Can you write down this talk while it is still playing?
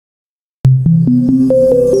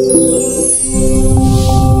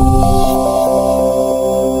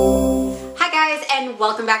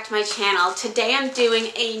back to my channel. Today I'm doing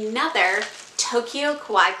another Tokyo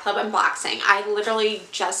Kawaii Club unboxing. I literally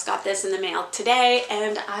just got this in the mail today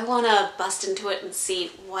and I want to bust into it and see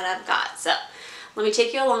what I've got. So let me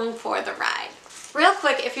take you along for the ride. Real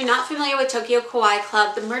quick, if you're not familiar with Tokyo Kawaii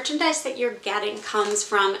Club, the merchandise that you're getting comes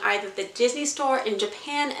from either the Disney store in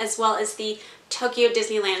Japan as well as the Tokyo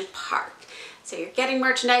Disneyland Park. So you're getting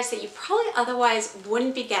merchandise that you probably otherwise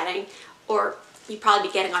wouldn't be getting, or you'd probably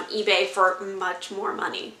be getting on eBay for much more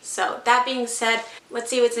money. So that being said, let's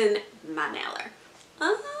see what's in my mailer.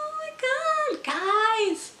 Oh my god,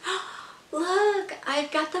 guys! Look,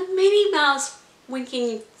 I've got the Minnie Mouse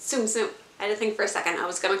winking Tsum Tsum. I had to think for a second. I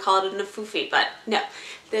was going to call it a Nafufi, but no.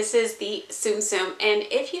 This is the Tsum Tsum. And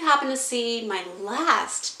if you happen to see my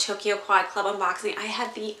last Tokyo Kawaii Club unboxing, I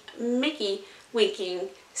had the Mickey winking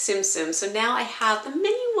Tsum Tsum. So now I have the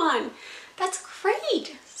Minnie one. That's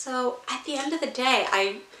great. So at the end of the day,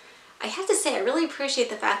 I have to say I really appreciate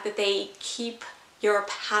the fact that they keep your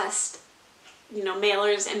past,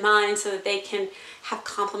 mailers in mind so that they can have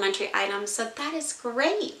complimentary items. So that is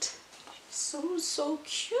great. So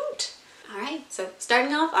cute. All right, so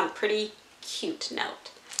starting off on a pretty cute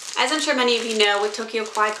note. As I'm sure many of you know, with Tokyo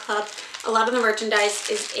Kawaii Club, a lot of the merchandise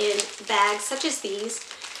is in bags such as these.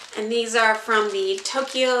 And these are from the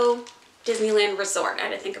Tokyo Disneyland Resort. I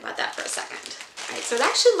had to think about that for a second. All right, so it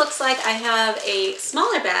actually looks like I have a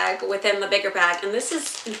smaller bag within the bigger bag, and this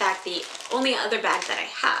is, in fact, the only other bag that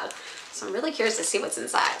I have. So I'm really curious to see what's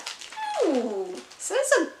inside. Ooh, so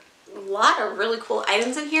there's a lot of really cool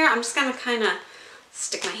items in here. I'm just gonna kind of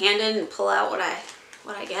stick my hand in and pull out what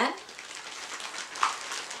I get.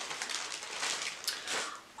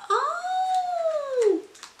 Oh,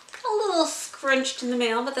 got a little scrunched in the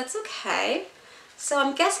mail, but that's okay. So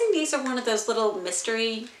I'm guessing these are one of those little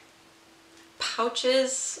mystery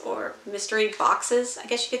pouches or mystery boxes, I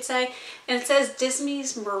guess you could say. And it says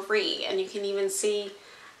Disney's Marie, and you can even see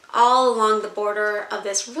all along the border of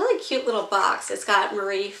this really cute little box. It's got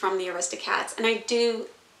Marie from the Aristocats, and I do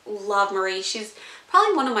love Marie. She's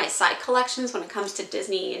probably one of my side collections when it comes to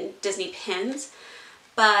Disney and Disney pins.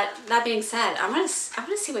 But that being said, I want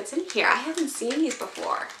to see what's in here. I haven't seen these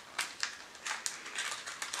before.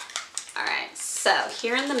 All right, so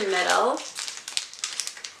here in the middle,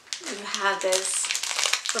 you have this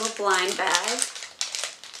little blind bag.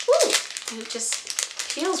 Ooh, and it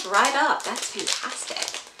just peels right up. That's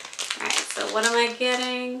fantastic. All right, so what am I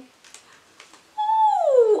getting?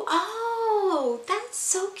 Ooh, oh, that's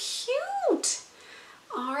so cute.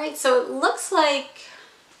 All right, so it looks like,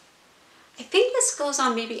 I think this goes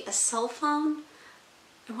on maybe a cell phone.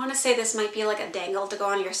 I want to say this might be like a dangle to go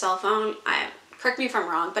on your cell phone. Correct me if I'm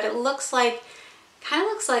wrong, but it looks like, kind of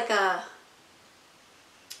looks like a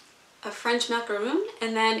French macaroon.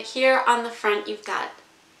 And then here on the front, you've got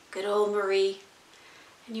good old Marie.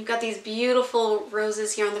 And you've got these beautiful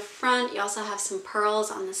roses here on the front. You also have some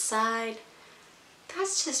pearls on the side.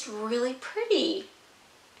 That's just really pretty.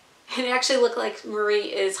 And it actually looked like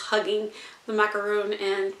Marie is hugging the macaroon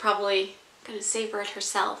and probably gonna savor it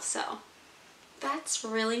herself. So that's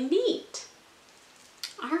really neat.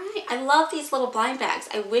 All right, I love these little blind bags.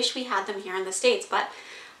 I wish we had them here in the States, but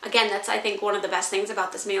again, that's, I think, one of the best things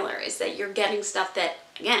about this mailer is that you're getting stuff that,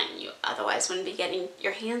 again, you otherwise wouldn't be getting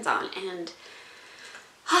your hands on, and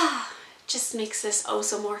just makes this oh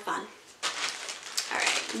so more fun. All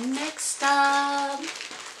right, next up.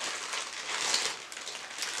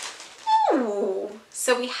 Ooh,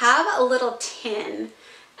 so we have a little tin,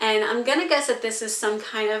 and I'm gonna guess that this is some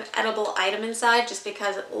kind of edible item inside just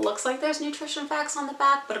because it looks like there's nutrition facts on the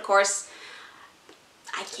back, but of course,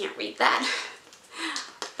 I can't read that.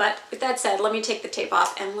 But with that said, let me take the tape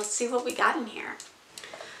off and let's see what we got in here.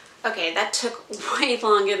 Okay, that took way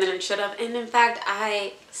longer than it should have, and in fact,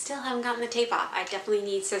 I still haven't gotten the tape off. I definitely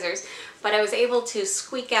need scissors, but I was able to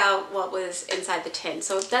squeak out what was inside the tin.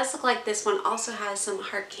 So it does look like this one also has some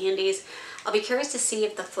hard candies. I'll be curious to see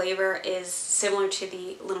if the flavor is similar to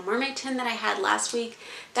the Little Mermaid tin that I had last week.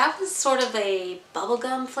 That was sort of a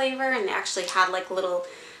bubblegum flavor, and it actually had like little,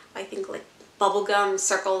 I think like bubblegum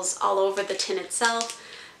circles all over the tin itself.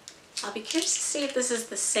 I'll be curious to see if this is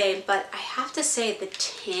the same, but I have to say the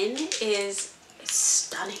tin is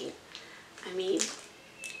stunning. I mean,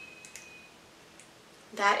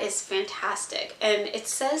 that is fantastic. And it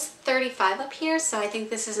says 35 up here, so I think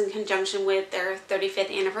this is in conjunction with their 35th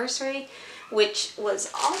anniversary, which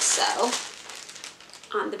was also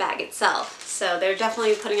on the bag itself. So they're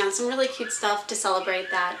definitely putting on some really cute stuff to celebrate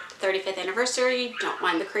that 35th anniversary. Don't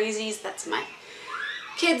mind the crazies, that's my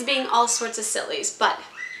kids being all sorts of sillies, but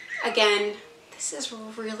again, this is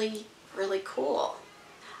really, really cool.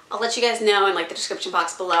 I'll let you guys know in like the description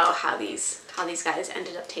box below how these guys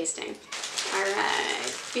ended up tasting. All right,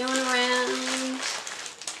 feeling around.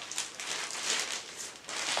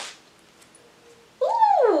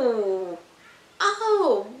 Ooh,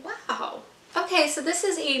 oh, wow. Okay, so this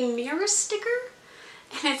is a mirror sticker,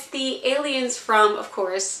 and it's the aliens from, of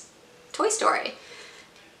course, Toy Story.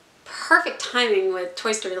 Perfect timing with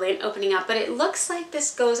Toy Story Land opening up, but it looks like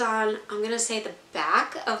this goes on, I'm gonna say, the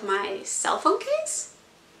back of my cell phone case.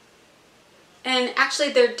 And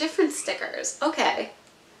actually they're different stickers. Okay.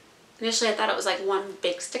 Initially I thought it was like one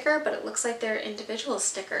big sticker, but it looks like they're individual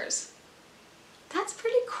stickers. That's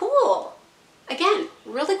pretty cool. Again,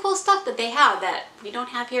 really cool stuff that they have that we don't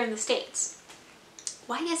have here in the States.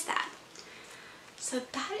 Why is that? So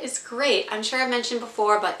that is great. I'm sure I've mentioned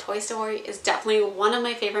before, but Toy Story is definitely one of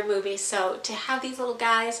my favorite movies. So to have these little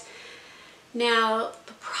guys. Now,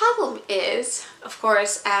 the problem is, of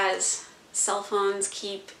course, as cell phones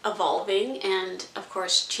keep evolving and, of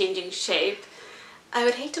course, changing shape, I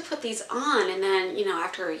would hate to put these on and then, you know,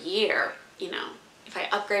 after a year, you know, if I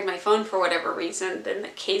upgrade my phone for whatever reason, then the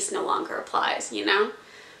case no longer applies, you know?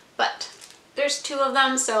 But there's two of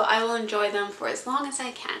them, so I will enjoy them for as long as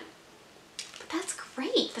I can. But that's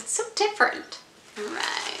great. That's so different. All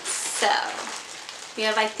right, so we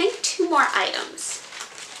have, I think, 2 more items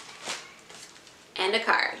and a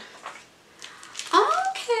card.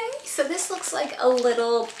 Okay, so this looks like a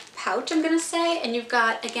little pouch, I'm gonna say, and you've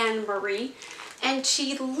got, again, Marie, and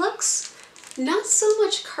she looks not so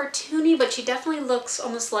much cartoony, but she definitely looks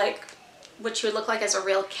almost like what she would look like as a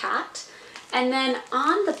real cat. And then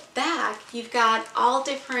on the back, you've got all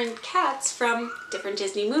different cats from different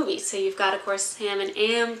Disney movies. So you've got, of course, Sam and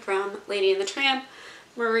Am from Lady and the Tramp.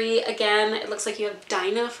 Marie, again, it looks like you have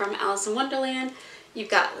Dinah from Alice in Wonderland. You've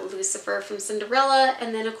got Lucifer from Cinderella,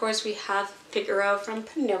 and then of course we have Figaro from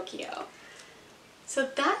Pinocchio. So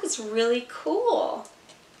that is really cool.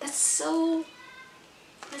 That's so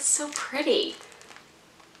pretty.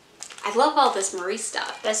 I love all this Marie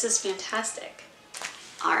stuff. This is fantastic.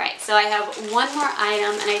 All right, so I have one more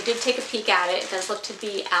item, and I did take a peek at it. It does look to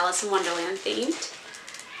be Alice in Wonderland themed.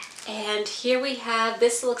 And here we have,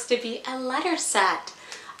 this looks to be a letter set.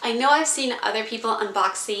 I know I've seen other people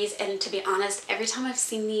unbox these, and to be honest, every time I've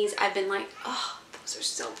seen these, I've been like, oh, those are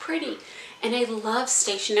so pretty. And I love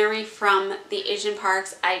stationery from the Asian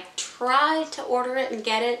parks. I tried to order it and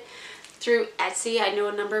get it through Etsy. I know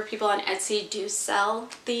a number of people on Etsy do sell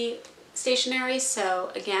the stationery,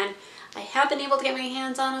 so again, I have been able to get my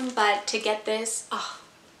hands on them, but to get this, oh,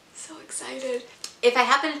 so excited. If I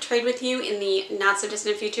happen to trade with you in the not so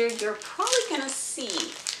distant future, you're probably gonna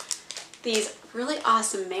see these really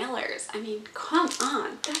awesome mailers. I mean, come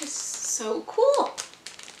on, that is so cool.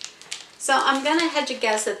 So I'm gonna hedge a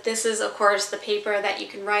guess that this is, of course, the paper that you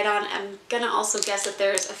can write on. I'm gonna also guess that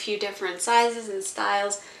there's a few different sizes and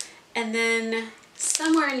styles. And then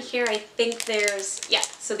somewhere in here, I think there's, yeah,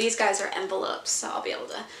 so these guys are envelopes, so I'll be able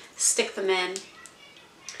to stick them in.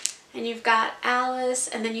 And you've got Alice,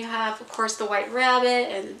 and then you have, of course, the White Rabbit,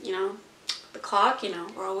 and, you know, the clock, you know,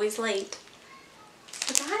 we're always late.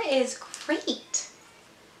 So that is great.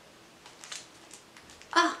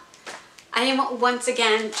 Oh, I am once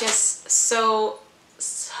again just so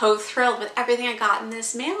thrilled with everything I got in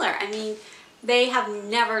this mailer. I mean, they have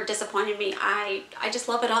never disappointed me. I just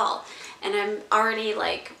love it all. And I'm already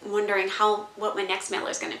like wondering what my next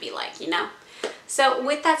mailer is going to be like, you know? So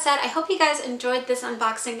with that said, I hope you guys enjoyed this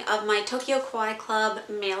unboxing of my Tokyo Kawaii Club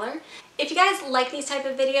mailer. If you guys like these type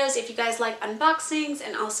of videos, if you guys like unboxings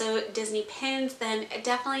and also Disney pins, then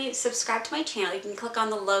definitely subscribe to my channel. You can click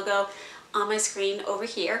on the logo on my screen over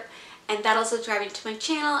here, and that'll subscribe you to my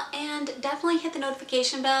channel, and definitely hit the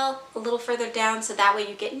notification bell a little further down so that way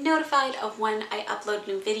you get notified of when I upload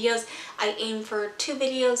new videos. I aim for 2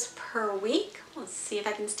 videos per week. Let's see if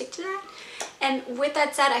I can stick to that. And with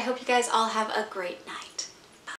that said, I hope you guys all have a great night.